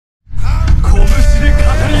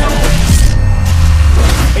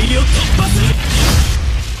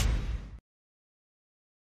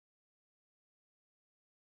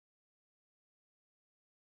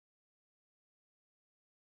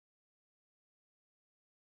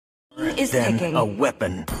is than ticking. a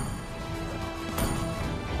weapon.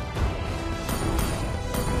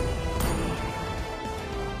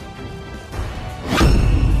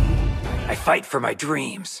 I fight for my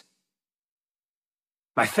dreams.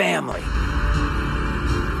 My family.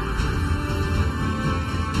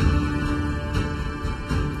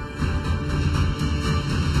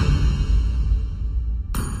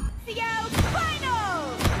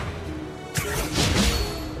 Final!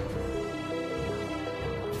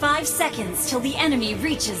 5 seconds till the enemy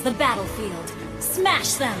reaches the battlefield.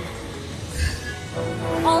 Smash them!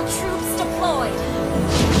 All troops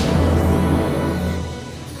deployed!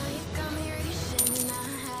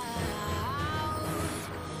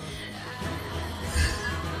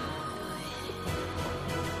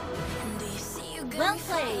 Well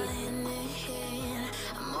played.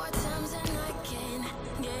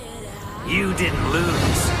 You didn't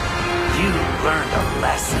lose. You learned a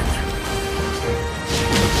lesson.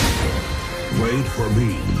 Wait for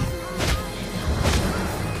me.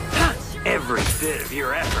 Every bit of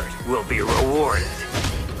your effort will be rewarded.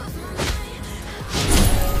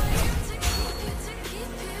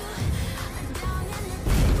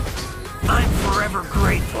 I'm forever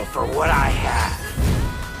grateful for what I have.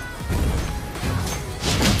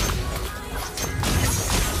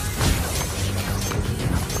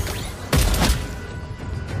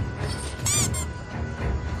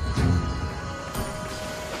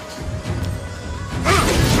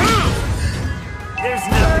 There's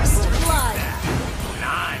no First blood. when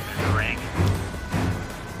I'm in the ring.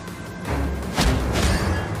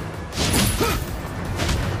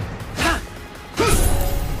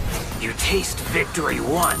 You taste victory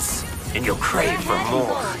once, and you'll crave for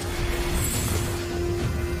more.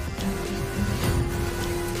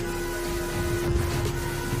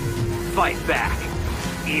 Fight back,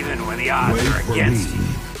 even when the odds Wait are for against me. you.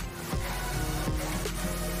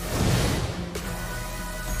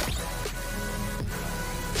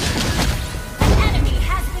 An enemy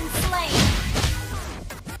has been slain!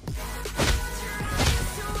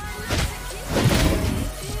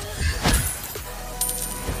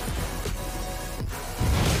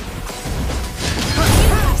 You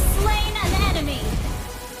have slain an enemy!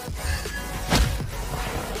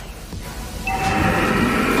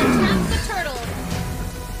 Attack the turtle!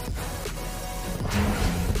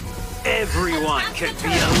 Everyone Attack can the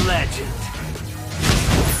be a turtle. legend.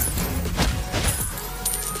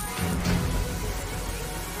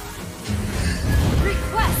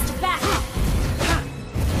 Request backup!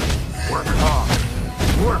 Work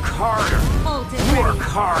hard. Work harder. Ult is Work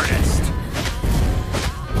ready. hardest.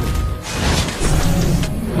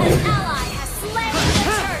 An ally has slain the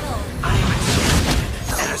turtle! I am a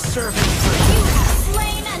champion and a servant for You have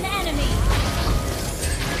slain an enemy!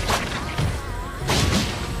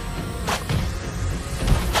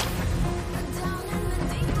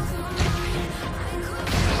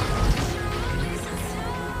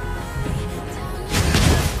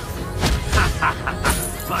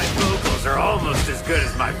 My vocals are almost as good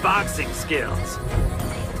as my boxing skills.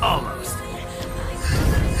 Almost.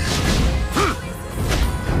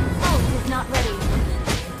 Ult is not ready.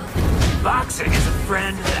 Boxing is a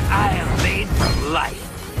friend that I am made for life.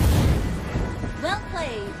 Well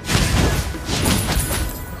played.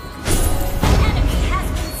 An enemy has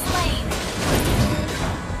been slain.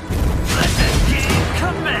 Let the game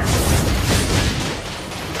commence.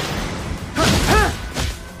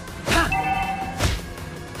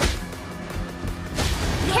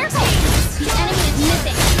 Careful! The enemy is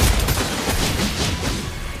missing.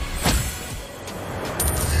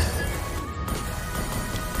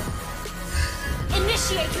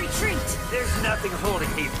 Initiate retreat. There's nothing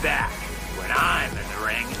holding me back when I'm in the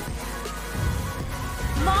ring.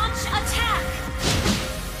 Launch attack.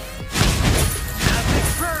 Nothing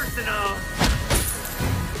personal.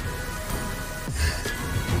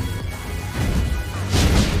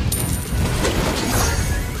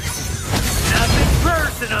 Nothing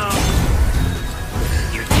personal.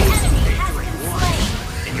 You taste Enemy has victory been once,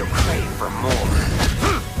 slain. and you'll crave for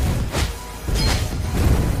more.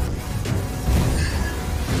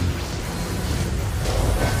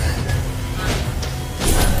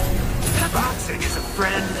 Boxing is a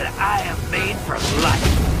friend that I have made for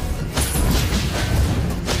life.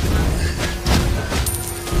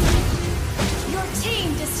 Your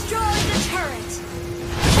team destroyed the turret.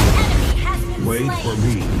 An enemy has been Wait slain. for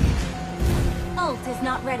me. Ult is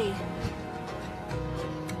not ready.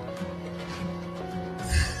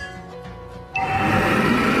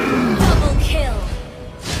 Double kill.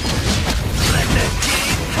 Let the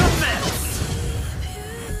game commence.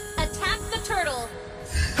 Attack the turtle.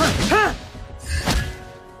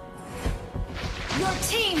 Your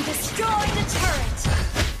team destroyed a turret!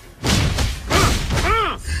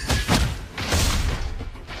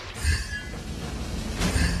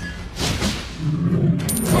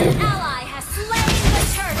 An ally has slain the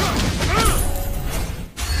turret!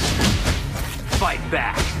 Fight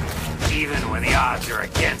back, even when the odds are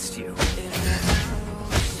against you.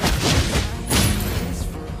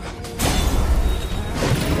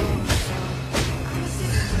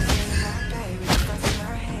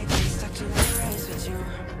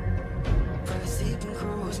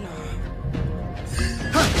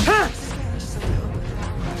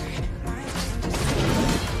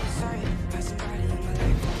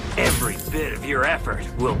 Every bit of your effort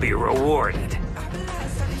will be rewarded.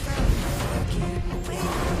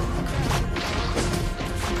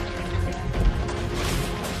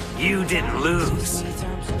 You didn't lose.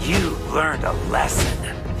 You learned a lesson.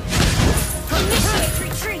 Initiate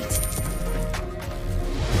retreat!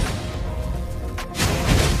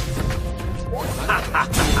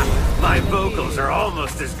 My vocals are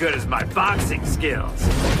almost as good as my boxing skills.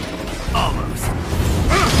 Almost.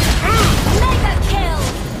 Mega kill!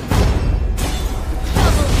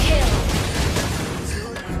 Double kill!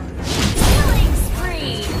 Killing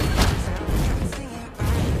spree!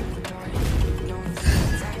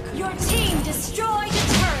 Your team destroyed a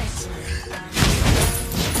turret!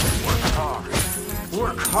 Work hard.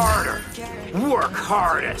 Work harder. Work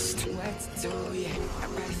hardest.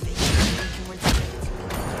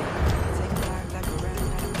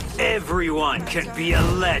 Everyone can be a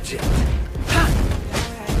legend.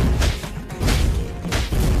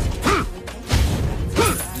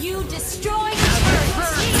 You destroyed the turret! Your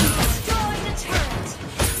team destroyed the turret!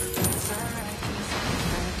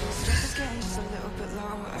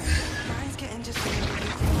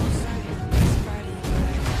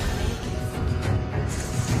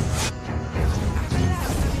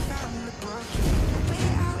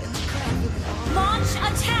 Launch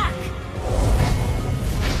attack!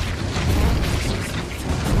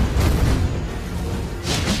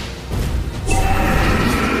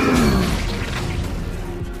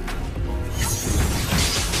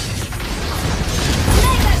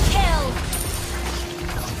 Mega kill!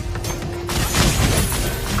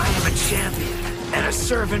 I am a champion and a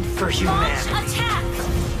servant for Launch humanity. attack!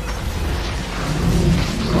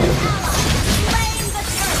 Slain the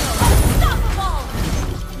turtle! Unstoppable!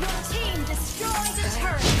 Your team destroyed the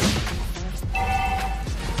turret!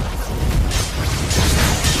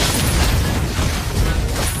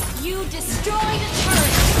 You destroyed a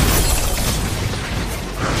turret!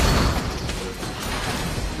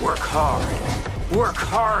 Work hard. Work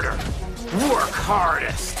harder. Work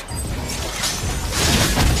hardest.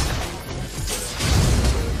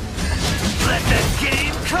 Let the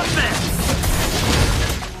game commence!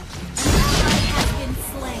 Ally has been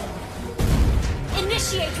slain.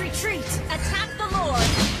 Initiate retreat! Attack the Lord!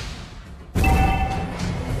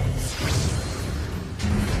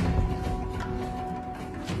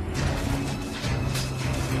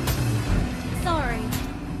 Sorry.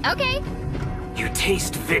 Okay. You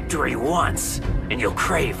taste victory once, and you'll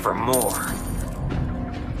crave for more.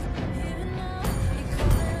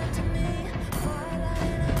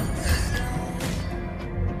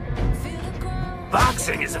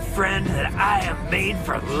 Boxing is a friend that I have made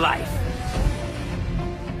for life.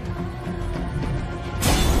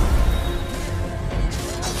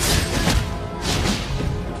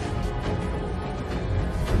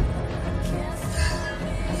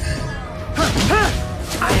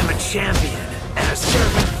 I am a champion and a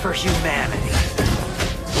servant for humanity.